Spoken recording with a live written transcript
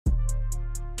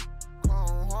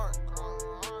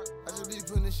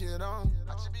putting this shit on.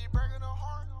 I just be breaking her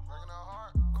heart.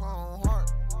 Chrome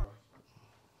heart.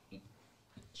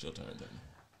 It's your turn, then.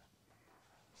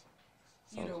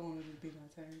 You don't want it to be my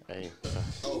turn. Hey,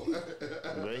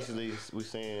 basically, we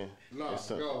saying. No,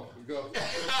 go.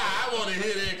 I want to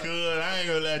hear that, cuz. I ain't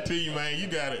gonna lie to you, man. You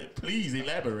gotta please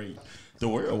elaborate. The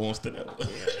world wants to know.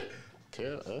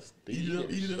 Tell us. Eat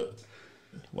it up.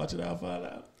 Watch it all fall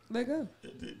out. Let go.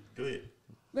 Go ahead.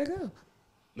 Let go.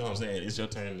 No, I'm saying it's your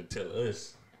turn to tell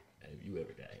us if you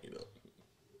ever got hit up.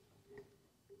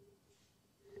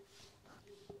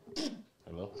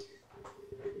 Hello?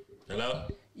 Hello?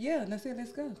 Yeah, that's it.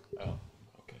 Let's go. Oh,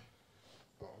 okay.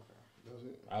 That's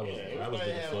it. I was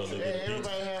looking for a little bit of beats.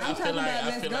 I'm talking about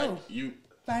let's go. Like you.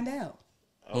 Find out.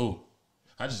 Oh,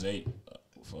 I just ate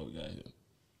before we got here.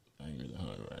 I ain't really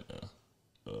hungry right now.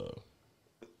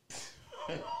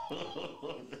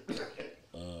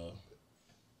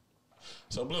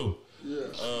 So Blue. Yeah.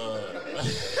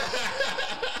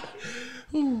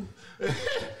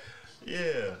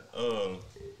 Yeah.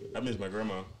 I miss my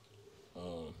grandma.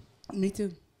 Me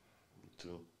too.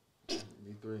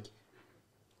 Me 3.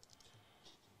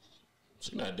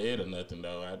 She not dead or nothing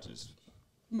though.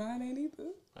 Mine ain't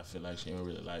either. I feel like she don't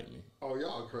really like me. Oh,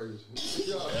 y'all crazy.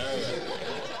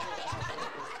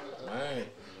 Man,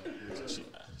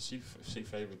 she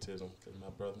favoritism because my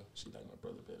brother. She like my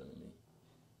brother better than me.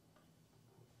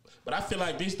 But I feel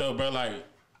like this though, bro. Like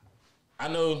I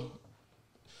know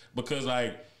because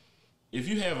like if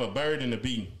you have a bird and a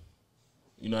bee,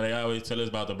 you know they always tell us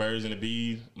about the birds and the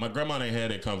bees. My grandma ain't had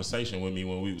that conversation with me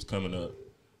when we was coming up,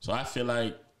 so I feel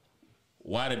like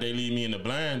why did they leave me in the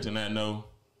blind to not know?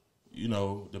 You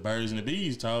know, the birds and the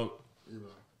bees talk. Yeah.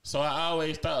 So I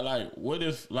always thought, like, what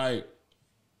if, like,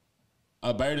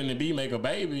 a bird and a bee make a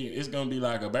baby, it's going to be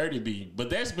like a birdie bee. But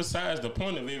that's besides the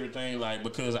point of everything, like,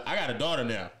 because I got a daughter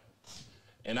now.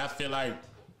 And I feel like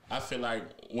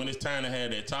when it's time to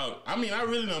have that talk, I mean, I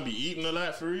really don't be eating a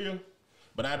lot for real.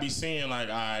 But I be seeing, like,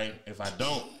 all right, if I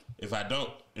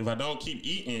don't keep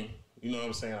eating, you know what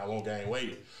I'm saying, I won't gain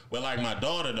weight. But, like, my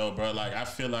daughter, though, bro, like, I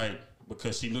feel like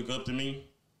because she look up to me,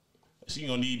 she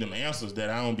gonna need them answers that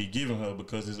I don't be giving her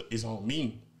because it's on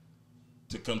me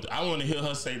to come to. I want to hear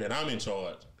her say that I'm in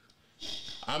charge.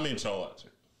 I'm in charge.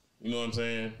 You know what I'm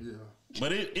saying? Yeah.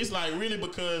 But it's like really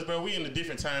because, bro, we in a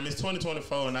different time. It's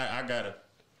 2024 and I gotta,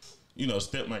 you know,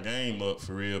 step my game up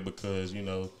for real because, you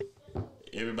know,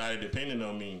 everybody depending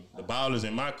on me. The ball is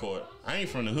in my court. I ain't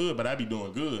from the hood, but I be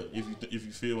doing good if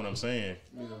you feel what I'm saying.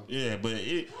 Yeah, but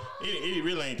it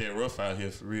really ain't that rough out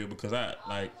here for real because I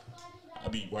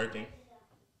be working.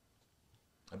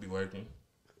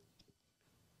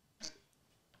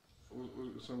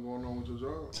 Something going on with your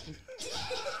job?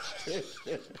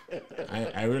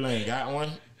 I really ain't got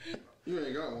one. You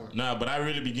ain't got one? Nah, but I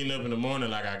really be getting up in the morning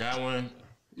like I got one.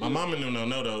 My mama and them don't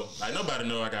know though. Like nobody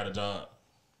know I got a job.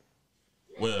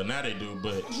 Well, now they do,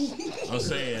 but I'm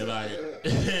saying like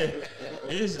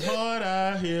it's hard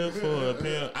out here for a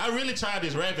pimp. I really tried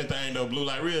this rapping thing though, Blue,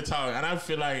 like real talk, and I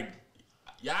feel like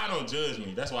y'all don't judge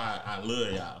me. That's why I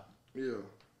love y'all. Yeah.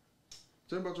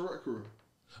 Tell me about your rap career.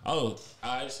 Oh,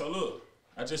 all right. So look,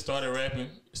 I just started rapping.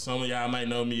 Some of y'all might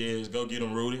know me as Go Get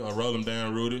 'Em Rudy or Roll 'Em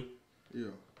Down Rudy.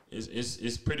 Yeah.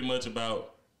 It's pretty much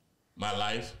about my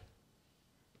life.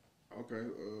 Okay.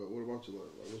 What about your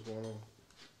life? Like, what's going on?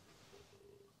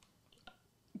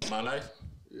 My life?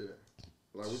 Yeah.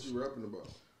 Like, what you rapping about?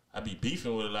 I be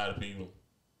beefing with a lot of people.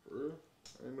 For real?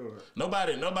 I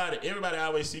didn't know that. Everybody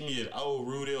always see me as old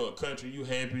Rudy or country, you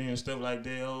happy and stuff like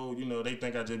that. Oh, you know, they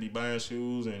think I just be buying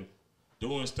shoes and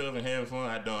doing stuff and having fun.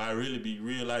 I don't. I really be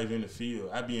real life in the field.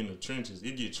 I be in the trenches.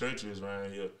 It get treacherous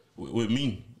around here with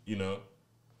me, you know.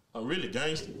 I'm really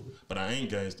gangster, but I ain't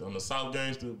gangster. I'm a soft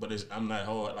gangster, but I'm not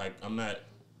hard. Like, I'm not,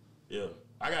 yeah.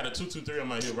 I got a 223 on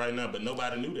my hip right now, but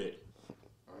nobody knew that.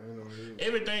 I ain't know that.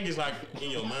 Everything is like in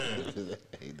your mind.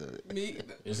 Me.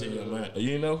 It's in your mind.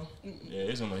 You know? Yeah,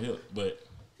 it's on my hip. But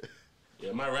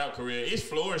yeah, my rap career is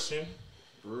flourishing.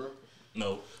 For real?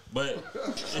 No, but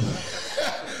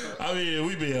I mean,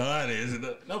 we being honest.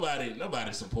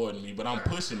 Nobody supporting me, but I'm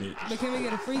pushing it. But can we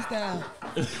get a freestyle?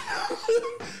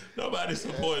 Nobody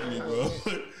supporting me, bro.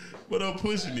 But I'm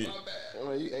pushing it.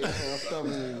 Oh, you 8 times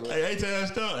stumping me, bro. Hey, 8 times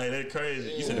stump. Hey, that's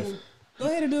crazy. You said Go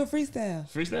ahead and do a freestyle.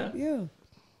 Freestyle? Yeah.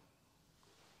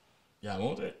 Y'all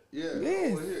want that? Yeah.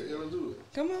 Yes. Yeah, let's do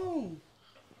it. Come on.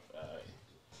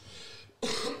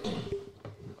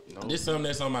 No. This something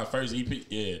that's on my first EP.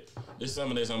 Yeah. This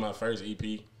something that's on my first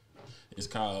EP. It's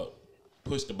called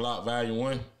Push the Block Volume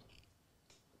 1.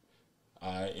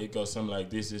 It goes something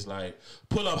like this. It's like,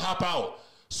 pull up, hop out,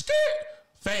 skirt,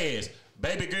 fast,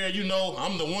 Baby girl, you know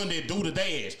I'm the one that do the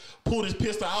dash. Pull this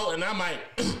pistol out and I might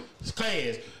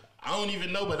clash. I don't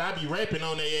even know, but I be rapping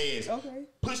on their ass. Okay.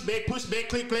 Push back,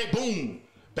 click, clack, boom.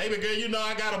 Baby girl, you know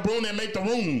I got a broom that make the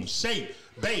room shake,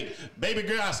 bake. Baby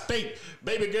girl, I steak.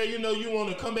 Baby girl, you know you want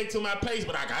to come back to my place,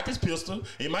 but I got this pistol.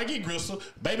 It might get gristle.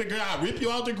 Baby girl, I rip you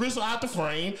out the gristle, out the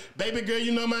frame. Baby girl,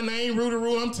 you know my name,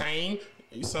 Roo, I'm tame.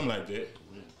 Something like that.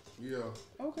 Yeah.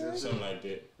 Okay. That's Something like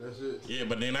that. That's it. Yeah,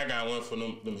 but then I got one for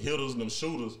them hitters, them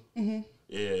shooters. Mm-hmm.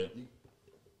 Yeah.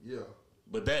 Yeah.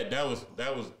 But that was.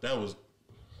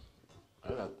 I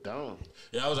got down.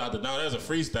 Yeah, I was out the down. That was a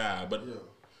freestyle, but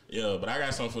yeah, but I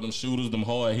got something for them shooters, them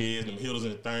hard heads, them hitters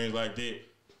and things like that.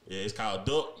 Yeah, it's called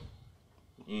duck.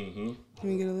 Mm-hmm. Can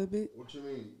we get a little bit? What you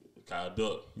mean? It's called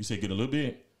duck. You said get a little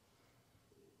bit.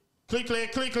 Click,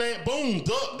 clack, boom,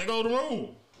 duck. They go to the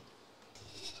room.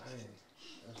 Dang,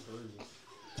 that's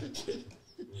crazy.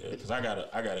 Yeah, cause I got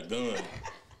a gun.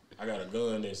 I got a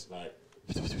gun that's like.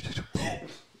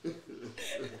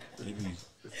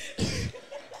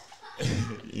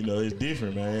 You know, it's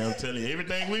different, man. I'm telling you,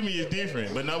 everything with me is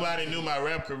different. But nobody knew my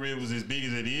rap career was as big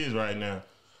as it is right now.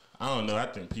 I don't know. I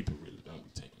think people really don't be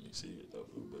taking me serious, though,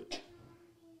 but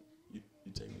you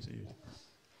take me serious.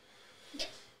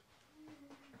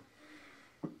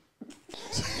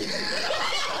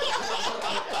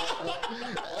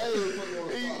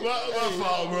 My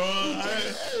fault, bro.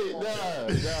 Nah,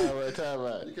 man, time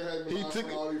out. You can have me He on took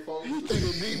all these folks. a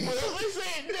deep breath.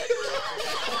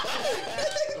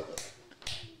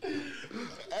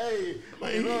 Hey,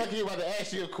 you know like he about to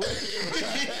ask you a question.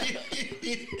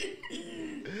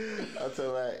 I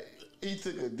told him, he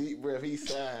took a deep breath. He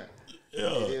sighed.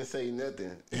 Yeah. He didn't say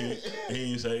nothing. He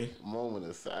didn't say. Moment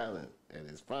of silence at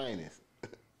his finest.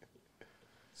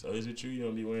 So is it true you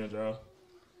don't be wearing draw?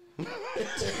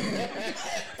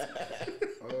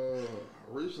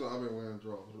 Recently, I've been wearing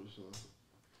drawers recently.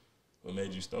 What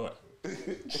made you start?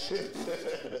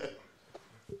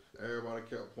 Everybody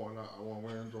kept pointing out I wasn't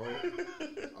wearing drawers.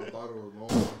 I thought it was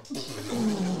normal.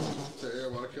 So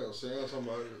everybody kept saying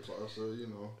somebody, so I said, you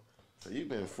know. So you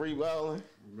been free balling?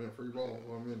 Been free balling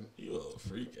for a minute. You a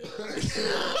freak.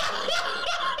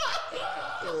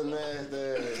 You're a nasty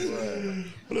ass, boy.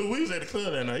 Look, we was at the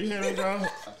club that night. You had no draw?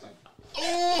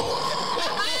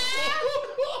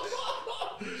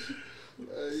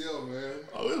 Hey, yo, man.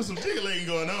 Oh, there was some jiggling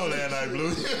going on that night,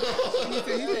 Blue.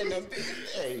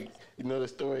 Hey, you know the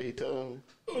story he told me?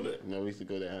 Who that? You know, we used to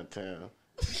go downtown.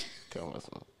 Tell my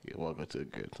son. He'd walk up to a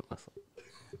girl, tell my son,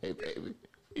 hey, baby,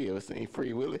 you ever seen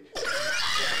Free Willy?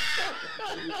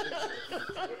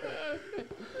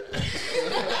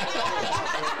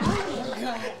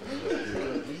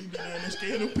 You be down there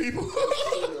scaring them people. Yo,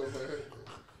 man.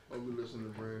 Don't be listening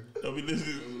to Brandon. Don't be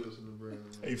listening. Don't be listening to Brandon,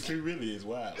 man. Hey, Free really is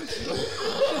wild.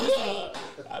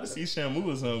 I just see Shamu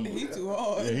or something. He too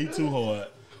hard. Yeah, he too hard.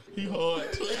 He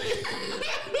hard.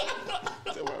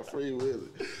 Tell my Free Willy.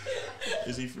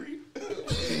 Is he free?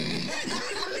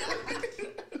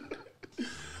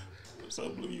 So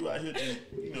Blue, you out here just,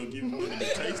 you know, giving money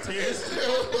to taste test.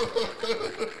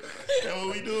 That what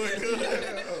we doing, good?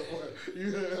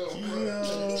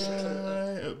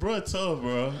 Yeah, bro, tough,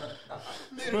 bro.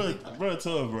 Bro,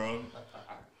 tough, bro.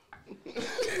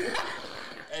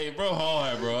 Hey, bro,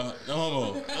 hard, bro. No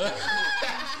homo.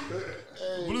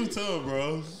 Blue tough,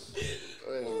 bro.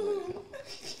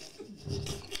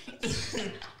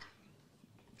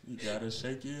 You gotta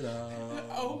shake it out.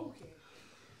 Oh, okay.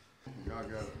 Y'all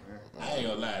got it, man. I ain't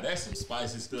gonna lie, that's some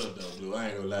spicy stuff though, Blue. I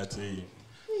ain't gonna lie to you.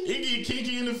 He get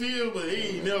kinky in the field, but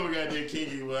he ain't never got that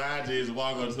kinky where I just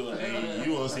walk up to her, hey,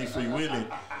 you wanna see Free Willy?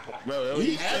 Bro,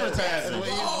 He advertising.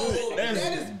 Bold. That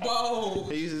is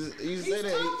bold. He used to say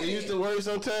that. He used to worry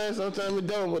sometimes it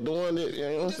don't, but the one that, you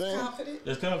know what I'm Just saying? confident.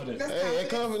 That's confident. That's Hey, that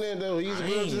confident though. He used I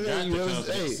to go ain't to got that. the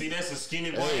confidence. See, that's a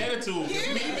skinny boy attitude. Me,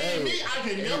 I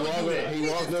could never do that. He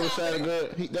walked up beside the girl.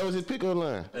 That was his pickup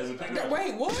line. That's a pickup.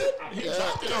 Wait, what? He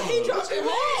dropped it on He her. dropped it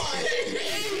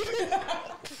hard.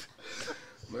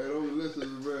 Man, don't be listening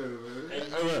to Brandon, man. Hey,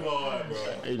 you hard, bro.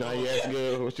 You know, you ask the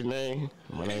girl, what's your name?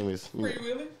 My name is. Free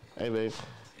Willy? Hey, babe.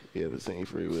 You ever seen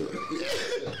Free Willy?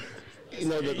 You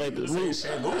know, like the Say movie.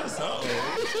 Shamu or something.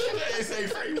 They say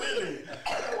Free Willy.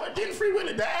 What, didn't Free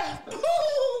Willy die?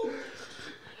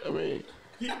 I mean,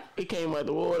 he came out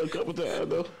the water a couple times,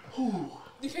 though.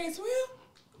 You can't swim?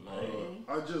 Man.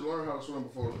 I just learned how to swim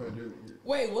before the pandemic hit.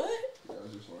 Wait, what? Yeah, I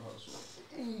just learned how to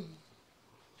swim.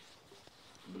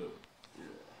 Blue.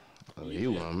 I mean, he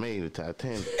was made the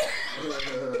Titanic.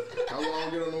 How long I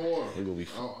get on the water? He gonna be,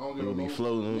 I don't he get gonna on be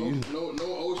floating on you.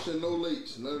 no ocean, no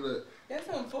lakes, none of that. That's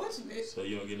unfortunate. So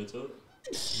you don't get into it?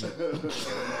 You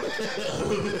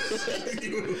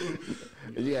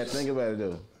gotta think about it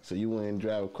though. So you wouldn't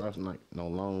drive across like no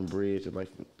long bridge of like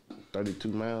 32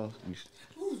 miles.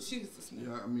 Ooh, Jesus.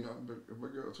 Yeah, I mean, if I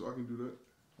got to, I can do that.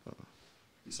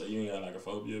 So you ain't got like a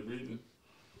phobia of breathing?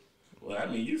 Well, I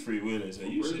mean, you free willing, so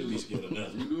you shouldn't be scared of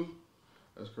nothing. You do?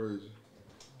 That's crazy.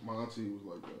 My auntie was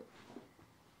like that.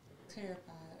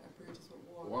 Terrified of bridges with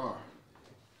water. Why?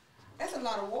 That's a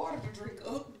lot of water to drink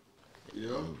up.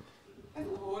 Yeah. That's a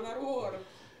whole lot of water.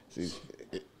 See,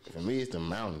 for me, it's the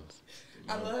mountains.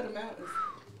 I love the mountains.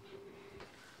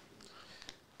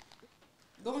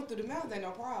 Going through the mountains ain't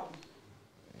no problem.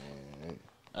 And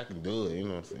I can do it, you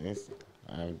know what I'm saying?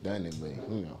 I've done it, but,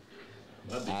 you know,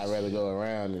 I'd rather go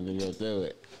around than go through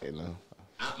it, you know?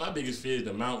 My biggest fear is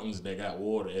the mountains that got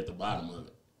water at the bottom of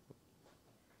it.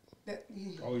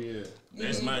 Oh, yeah.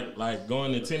 That's like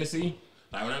going to Tennessee.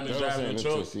 Like when I've been driving the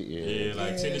truck. Yeah,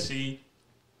 like Tennessee,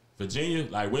 Virginia,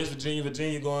 like West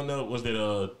Virginia going up, was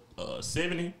that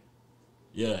 70?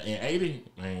 Yeah, and 80.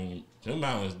 Man, them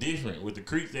mountains different with the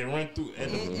creeks that run through at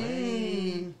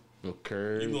the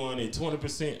Okay. You going at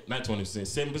 20%, not 20%,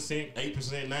 7%,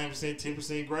 8%, 9%,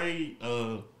 10% grade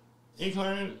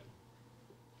incline.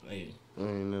 Hey.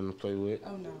 Ain't nothing to play with.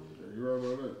 Oh, no. Yeah, you're right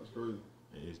about that. That's crazy.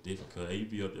 It's different because you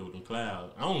be up there with them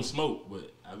clouds. I don't smoke,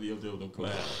 but I be up there with them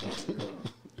clouds.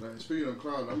 Now, speaking of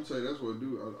clouds, let me tell you, that's what I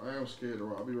do. I am scared to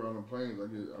ride. I be riding on planes. I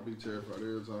be terrified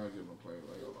every time I get on a plane.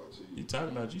 Like, I'm about to You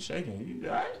talking about you shaking. You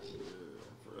all right?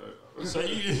 Yeah, So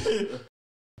you...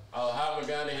 Howard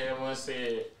Gandhi had once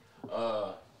said,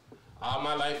 all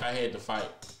my life I had to fight,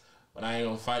 but I ain't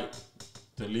gonna fight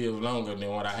to live longer than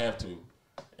what I have to.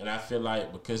 And I feel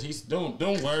like, because he's, them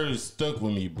words stuck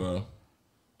with me, bro.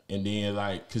 And then,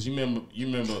 like, because you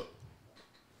remember,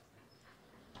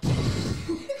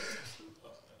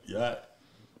 yeah.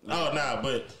 Oh, nah,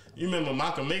 but you remember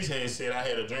Malcolm X had said, I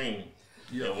had a dream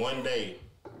that one day,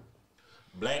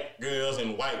 black girls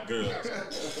and white girls.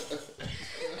 Definitely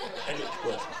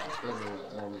was.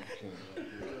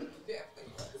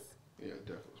 Yeah,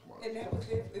 definitely smart. And that was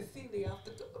definitely Celie off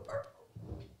the Color Purple.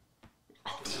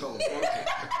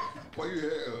 What you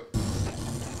had?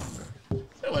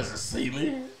 That wasn't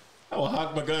Celie. That was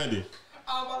Hawk McGundy.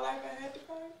 All my life I had to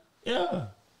fight. Yeah.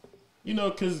 You know,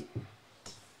 because...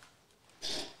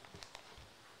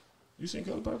 You seen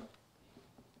Color Purple?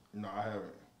 No, I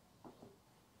haven't.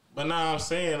 But now I'm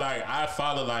saying, like, I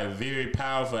follow, like, very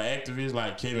powerful activists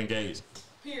like Kevin Gates.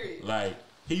 Period. Like,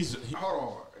 Hold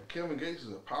on. Kevin Gates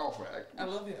is a powerful actor. I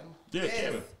love him. Yeah, Yes.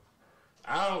 Kevin.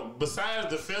 I don't... Besides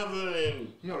the feather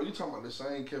and... You know, you talking about the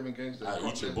same Kevin Gates that... I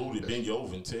eat your booty, bend you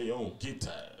over until you don't get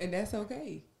tired. And that's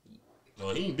okay.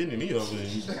 No, he ain't bending me over.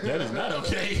 That is not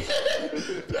okay.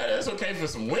 That's okay for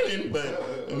some women,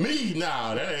 but me,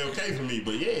 nah, that ain't okay for me.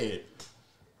 But yeah,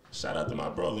 shout out to my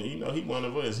brother. You know, he one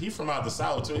of us. He from out the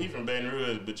South, too. He from Baton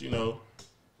Rouge, but you know,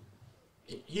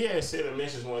 he had sent a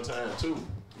message one time, too.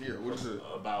 Yeah, what is it?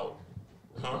 About,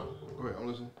 huh? Go ahead, I'm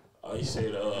listening. He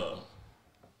said,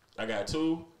 I got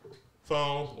 2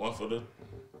 phones, one for the...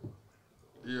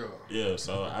 Yeah. Yeah,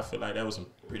 so I feel like that was some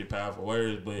pretty powerful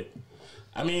words, but...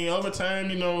 I mean, over time,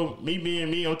 you know, me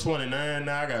being me, I'm 29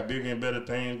 now. I got bigger and better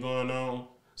things going on.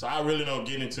 So I really don't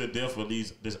get into the depth of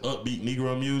this upbeat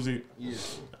Negro music. Yeah.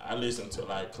 I listen to,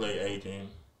 like, Clay Aiken,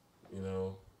 you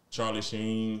know, Charlie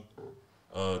Sheen,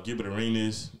 Gilbert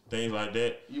Arenas, things like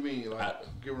that. You mean, like,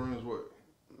 Gilbert Arenas what?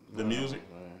 The music.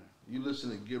 You listen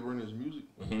to Gilbert Arenas music?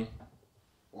 Mm-hmm.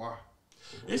 Why?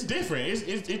 It's different.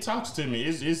 It talks to me.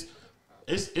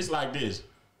 It's like this.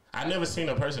 I never seen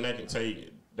a person that can say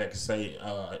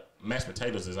mashed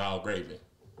potatoes is all gravy.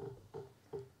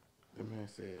 The man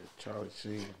said Charlie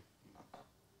Sheen.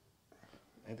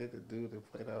 Ain't that the dude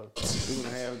that played out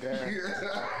 2.5 guys?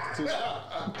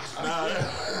 Nah,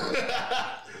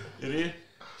 it is.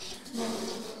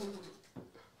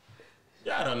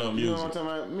 Y'all don't know music. You know what I'm talking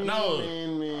about?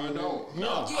 Me, I don't.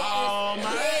 No, all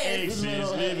my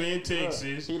exes live in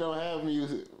Texas. He don't have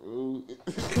music.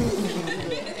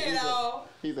 At all.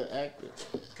 He's an actor.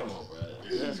 Come on, bro.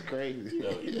 That's crazy. You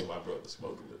know my brother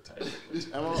smoking a little tight.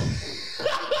 I'm on.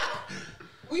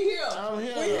 We here. I'm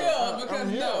here. We here because I'm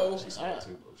here. no. She smoked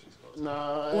too, bro. She smoked.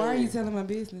 Nah. Why are you telling my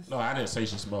business? No, I didn't say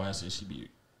she smoked. I said she be.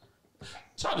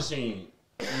 Charlie Sheen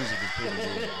music is pretty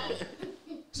good.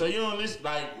 So you don't listen,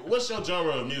 like, what's your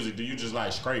genre of music? Do you just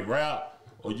like straight rap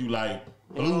or you like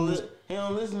blues? He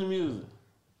don't listen to music.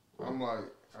 I'm like,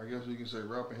 I guess you can say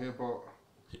rap and hip hop.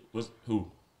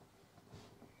 Who?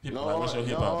 Hip hop. No, What's your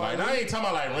hip no, hop? Like, I ain't talking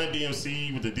about like Run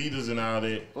DMC with the Adidas and all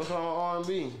that. What's on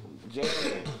R&B?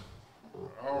 Jazz.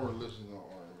 I don't really listen to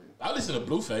R&B. I listen to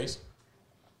Blueface.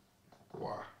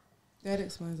 Why? That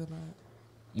explains a lot.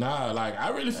 Nah, like I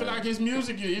really feel like his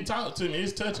music, it talk to me,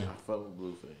 it's touching. I fuck with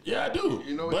Blueface. Yeah, I do.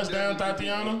 You know, Bust Down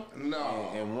Tatiana.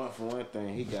 No. And for one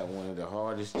thing, he got one of the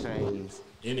hardest chains.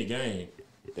 In the game.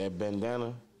 That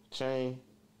bandana chain.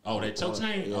 Oh, that choke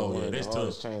chain? Yeah, Oh, yeah, that's the tough.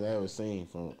 hardest chain I ever seen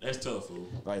from. That's tough, fool.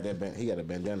 Like that, he got a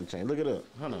bandana chain. Look it up.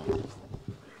 Hold on.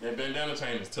 That bandana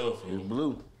chain is tough, fool. It's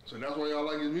blue. So that's why y'all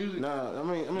like his music? Nah,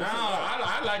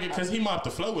 I like it because he mopped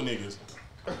the floor with niggas.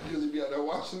 Because he be out there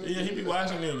watching it? Yeah, he be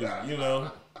watching niggas, you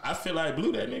know. I feel like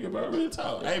Blue that nigga, bro. Real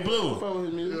talk. Hey, Blue. Fuck with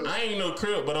his music. I ain't no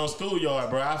crip, but on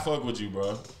Schoolyard, bro, I fuck with you,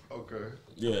 bro. Okay.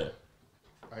 Yeah.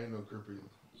 I ain't no crip either.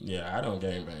 Yeah, I don't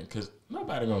gangbang because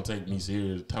nobody gonna take me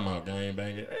serious talking about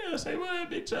gangbanging. Hey, I say, what,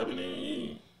 Big Chubby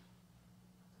nigga?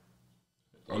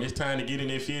 When it's time to get in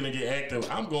there field and get active,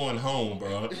 I'm going home,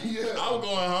 bro. Yeah. I'm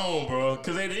going home, bro.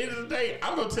 Because at the end of the day,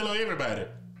 I'm gonna tell everybody.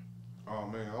 Oh,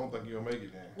 man, I don't think you'll make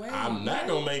it then. I'm not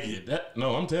gonna make it.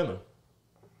 No, I'm telling.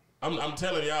 I'm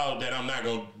telling y'all that I'm not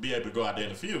gonna be able to go out there in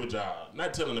the field with y'all.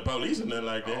 Not telling the police or nothing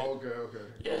like that. Oh, okay.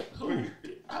 Yeah, who?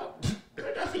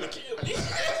 They're not finna kill me.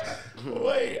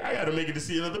 Wait, I gotta make it to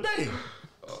see another day.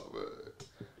 Oh,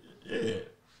 man. Yeah.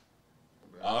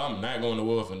 I'm not going to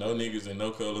war for no niggas and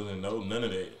no colors and none of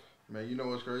that. Man, you know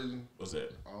what's crazy? What's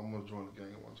that? I almost joined the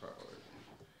gang one time.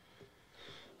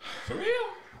 For real?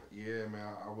 Yeah,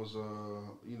 man. I was,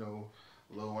 you know,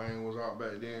 Lil Wayne was out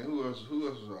back then. Who else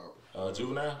was out?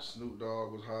 Juvenile? Snoop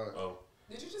Dogg was hot. Oh.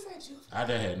 Did you just say Juvenile?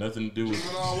 That had nothing to do with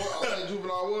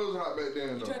Juvenile was hot back then,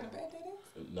 You though. trying to back that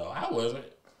in? No, I wasn't.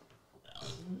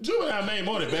 Juvenile made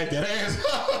more than back that ass.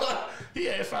 He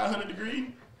had 500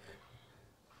 degrees.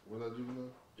 Was that Juvenile?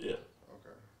 Yeah.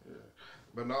 Okay, yeah.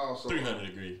 But no, so 300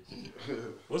 degrees.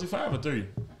 Was it 5 or 3?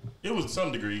 It was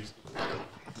some degrees.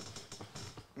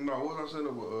 No, what was I saying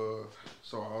about,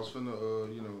 so I was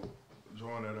finna, you know,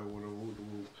 join that or whatever.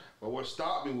 But what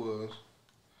stopped me was,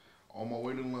 on my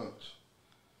way to lunch,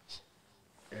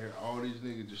 and all these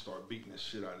niggas just started beating the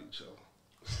shit out of each other.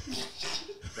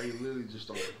 They literally just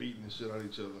started beating the shit out of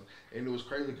each other. And it was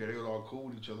crazy because they was all cool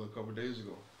with each other a couple of days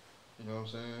ago. You know what I'm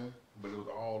saying? But it was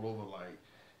all over like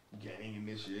gang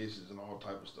initiations and all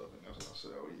type of stuff. And that's when I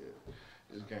said, oh yeah,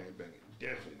 this gang banging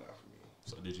definitely not for me.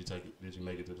 So did you take it? Did you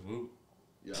make it to the food?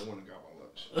 Yeah, I went and got my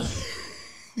lunch.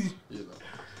 You know.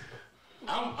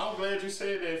 I'm glad you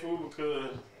said that, fool,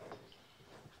 because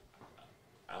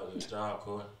I was in the Job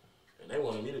Corps and they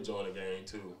wanted me to join the gang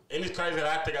too. And it's crazy that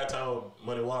I think I told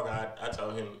Money Walker, I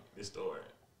told him this story.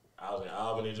 I was in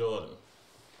Albany, Georgia.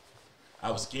 I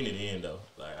was skinny then though,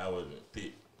 like I wasn't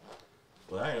thick.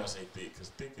 Well, I ain't gonna say thick, cause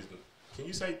thick is. Can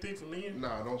you say thick for men?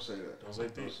 Nah, don't say that. Don't say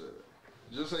thick. Don't say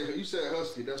that. Just say you said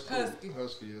husky. That's cool.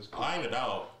 Husky is cool. Oh, I ain't a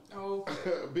dog. Oh.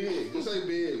 Big. Just say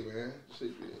big, man. Just say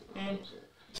big. You know what I'm saying?